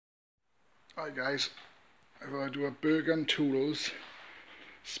Hi guys, I thought I'd do a Bergen Tools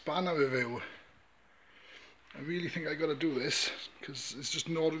spanner review. I really think I got to do this because there's just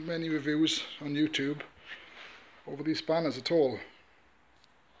not many reviews on YouTube over these spanners at all.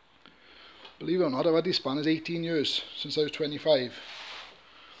 Believe it or not, I've had these spanners 18 years, since I was 25.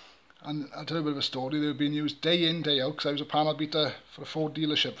 And I'll tell you a bit of a story. They've been used day in, day out, because I was a panel beater for a Ford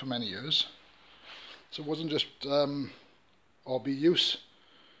dealership for many years. So it wasn't just hobby use,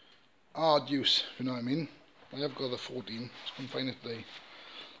 hard use, if you know what I mean. I have got the 14, just couldn't find it today.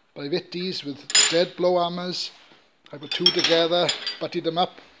 But I've hit these with dead blow hammers. I put two together, butted them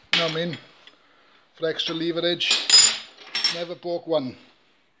up, you know what I mean, for extra leverage. Never broke one.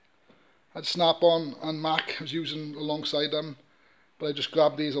 I had Snap-on and Mac I was using alongside them, but I just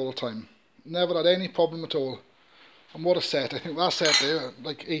grabbed these all the time. Never had any problem at all. And what a set. I think that set there,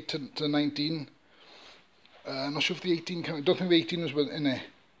 like 8 to 19. I'm not sure if the 18 came, I don't think the 18 was in there.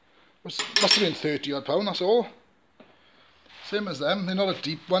 Must have been 30 odd pound, that's all. Same as them, they're not a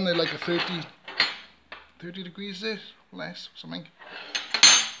deep one, they're like a 30 degrees there, less, something.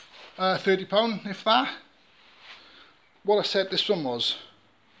 £30, if that. What a set this one was.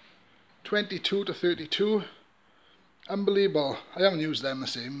 22 to 32. Unbelievable. I haven't used them the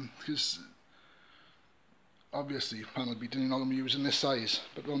same, because obviously panel beating, you're not going to be using this size,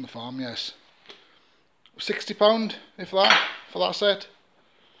 but on the farm, yes. £60, if that, for that set.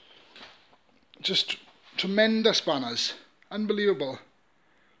 Just tremendous spanners. Unbelievable.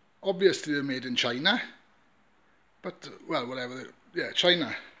 Obviously they're made in China, but well, whatever, yeah,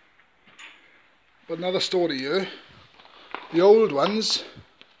 China. But another story here, the old ones,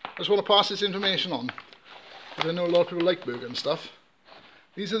 I just want to pass this information on, because I know a lot of people like Bergen stuff.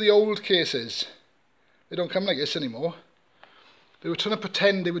 These are the old cases. They don't come like this anymore. They were trying to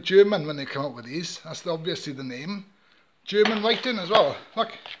pretend they were German when they come out with these. That's obviously the name. German writing as well, look.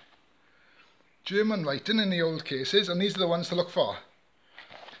 German writing in the old cases, and these are the ones to look for.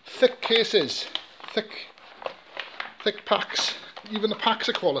 Thick cases, thick packs, even the packs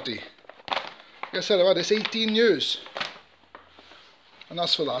are quality. Like I said, I've had this 18 years. And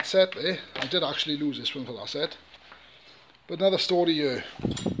that's for that set there. I did actually lose this one for that set. But another story here,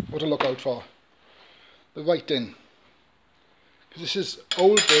 what to look out for. The writing. Because this is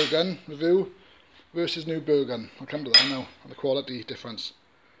old Bergen review versus new Bergen. I'll come to that now, and the quality difference.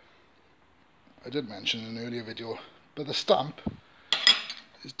 I did mention in an earlier video, but the stamp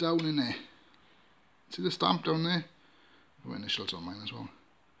is down in there. See the stamp down there? Oh, initials on mine as well.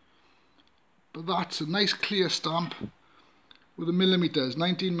 But that's a nice clear stamp with the millimeters,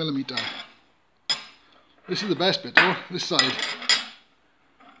 19mm. This is the best bit though, this side.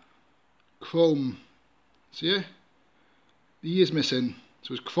 Chrome. See it? The E is missing,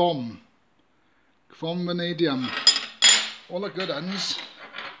 so it's chrome. Chrome vanadium. All the good ones.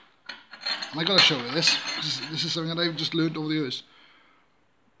 And I gotta show you this, because this is something that I've just learnt over the years.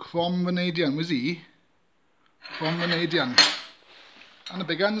 Chrome vanadium, was E? Chrome vanadium. And the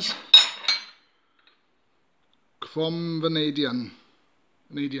big ones. Chrome vanadium.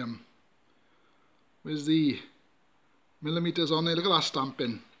 Vanadium. Where's the millimeters on there? Look at that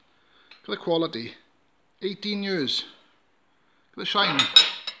stamping. Look at the quality. 18 years. Look at the shine.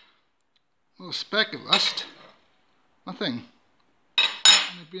 Not a speck of rust. Nothing.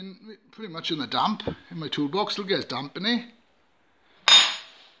 And I've been pretty much in the damp. In my toolbox, still gets damp in there.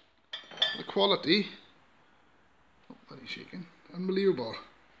 The quality. Oh, bloody shaking. Unbelievable.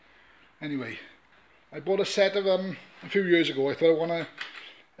 Anyway, I bought a set of them a few years ago. I thought I wanted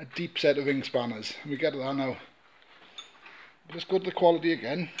a deep set of ring spanners. And we get to that now. But let's go to the quality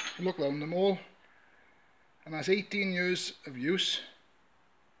again. Look around them all. And that's 18 years of use.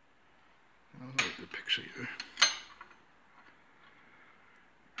 I'll look at the picture here.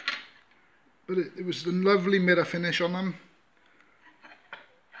 But it was a lovely mirror finish on them.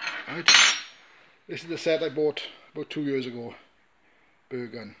 Right. This is the set I bought about 2 years ago.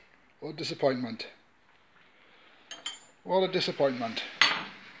 Bergen. What a disappointment. What a disappointment.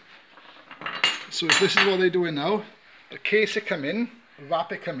 So if this is what they're doing now, the case it come in, the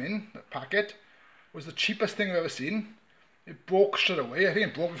wrap it come in, the packet, was the cheapest thing I've ever seen. It broke straight away. I think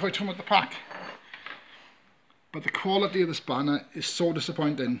it broke before I took out the pack. But the quality of the spanner is so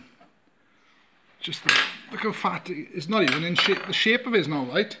disappointing. Just look how fat it is. It's not even in shape. The shape of it is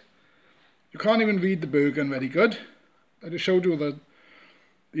not right. You can't even read the Bergen very good. I just showed you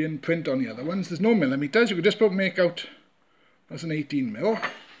the imprint on the other ones. There's no millimeters. You could just about make out that's an 18mm.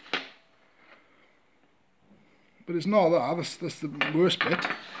 But it's not that. That's the worst bit.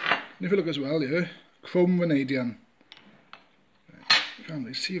 And if you look as well here, chrome vanadium. You can't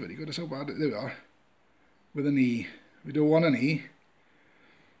really see very good. That's how bad it is. There we are. With an E. We don't want an E.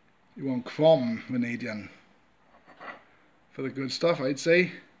 You want chrome vanadium for the good stuff, I'd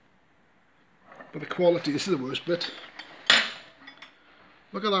say. But the quality, this is the worst bit.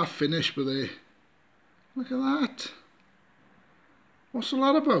 Look at that finish, but look at that. What's all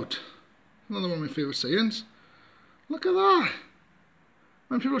that about? Another one of my favourite sayings. Look at that.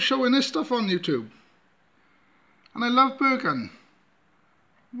 When people are showing this stuff on YouTube. And I love Bergen.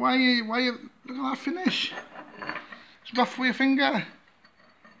 Why look at that finish. It's rough with your finger.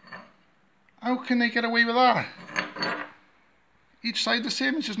 How can they get away with that? Each side the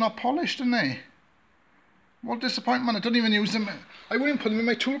same, it's just not polished, isn't they? What disappointment, I don't even use them. I wouldn't even put them in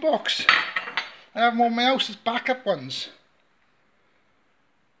my toolbox. I have them on my house as backup ones.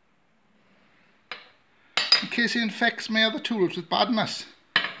 In case it infects my other tools with badness.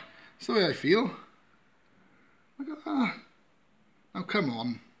 That's the way I feel. Look at that. Now come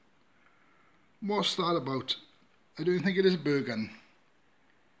on. What's that about? I don't think it is a Bergen.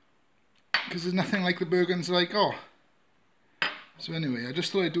 Because there's nothing like the Bergens that I got. So anyway, I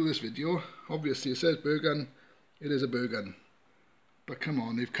just thought I'd do this video. Obviously it says Bergen, it is a Bergen. But come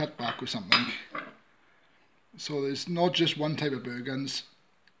on, they've cut back with something. So there's not just one type of Bergens.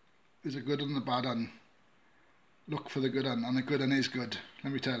 There's a good and a bad one. Look for the good one, and the good one is good,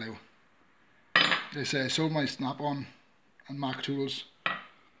 let me tell you. They say I sold my snap-on and Mac tools,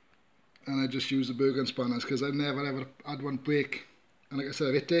 and I just use the Bergen Spanners because I've never ever had one break. And like I said,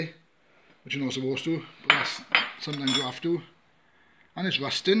 I've hit it, which you're not supposed to, but that's, sometimes you have to. And it's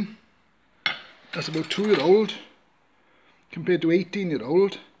rusting. That's about 2-year-old compared to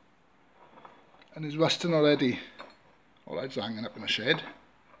 18-year-old, and it's rusting already. All right, it's hanging up in a shed.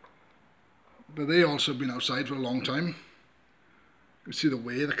 But they also have been outside for a long time. You see the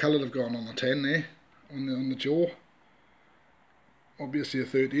way the colour have gone on the 10 there, on the jaw. Obviously a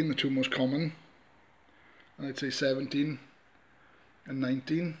 13, the two most common. And I'd say 17 and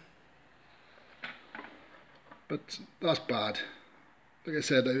 19. But that's bad. Like I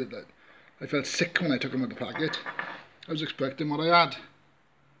said, I felt sick when I took them out of the packet. I was expecting what I had.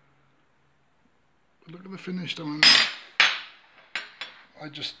 But look at the finish down there. I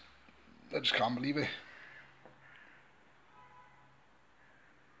just can't believe it.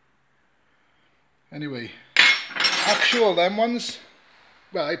 Anyway, actual them ones,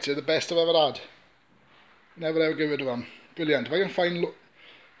 well, I'd say the best I've ever had. Never ever get rid of them. Brilliant. If I can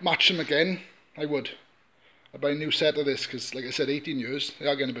match them again, I would. I'd buy a new set of this because, like I said, 18 years, they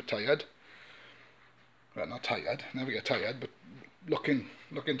are getting a bit tired. Well, not tired, never get tired, but looking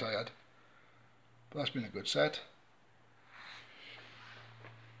tired. But that's been a good set.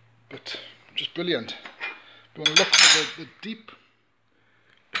 But just brilliant. But when I look for the deep,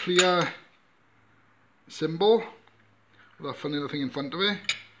 clear symbol with that funny little thing in front of it,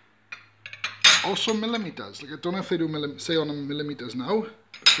 also millimeters. Like I don't know if they do say on them millimeters now,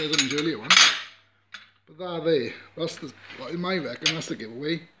 it says on these earlier ones, but that there, that's the, in my reckon, that's the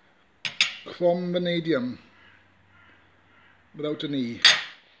giveaway. Chrome vanadium without an E.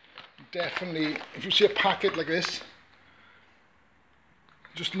 Definitely, if you see a packet like this,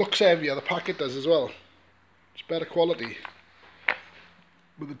 just looks heavier, the packet does as well. It's better quality.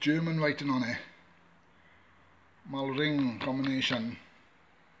 With the German writing on it. Malring combination.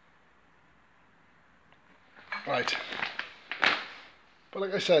 Right. But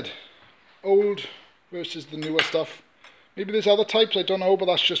like I said, old versus the newer stuff. Maybe there's other types, I don't know, but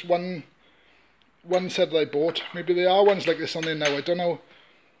that's just one set that I bought. Maybe there are ones like this on there now, I don't know.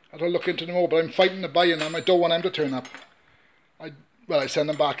 I don't look into them all, but I'm fighting to buy them. I don't want them to turn up. Well, I send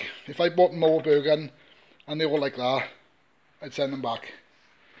them back. If I bought more Bergen and they were like that, I'd send them back.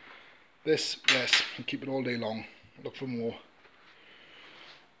 This, yes, I'd keep it all day long. Look for more.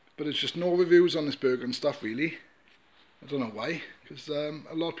 But it's just no reviews on this Bergen stuff, really. I don't know why, because a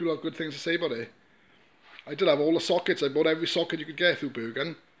lot of people have good things to say about it. I did have all the sockets. I bought every socket you could get through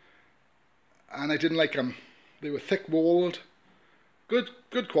Bergen, and I didn't like them. They were thick-walled, good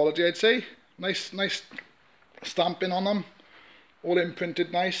quality, I'd say. Nice stamping on them. All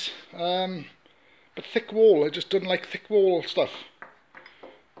imprinted nice, but thick wall, I just didn't like thick wall stuff.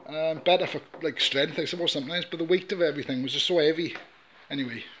 Better for like strength, I suppose, sometimes, but the weight of everything was just so heavy.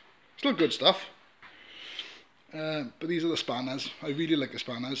 Anyway, still good stuff. But these are the spanners. I really like the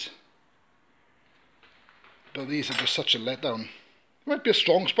spanners. But these are just such a letdown. It might be a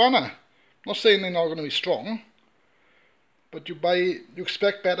strong spanner. I'm not saying they're not going to be strong, but you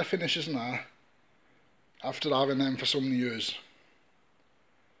expect better finishes than that after having them for so many years.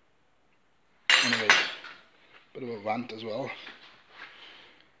 Anyway, bit of a rant as well.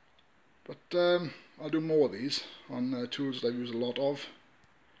 But I'll do more of these on tools that I've used a lot of,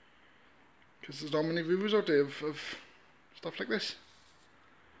 because there's not many reviews out there of stuff like this.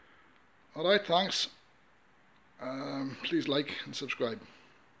 Alright, thanks. Please like and subscribe.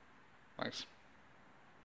 Thanks.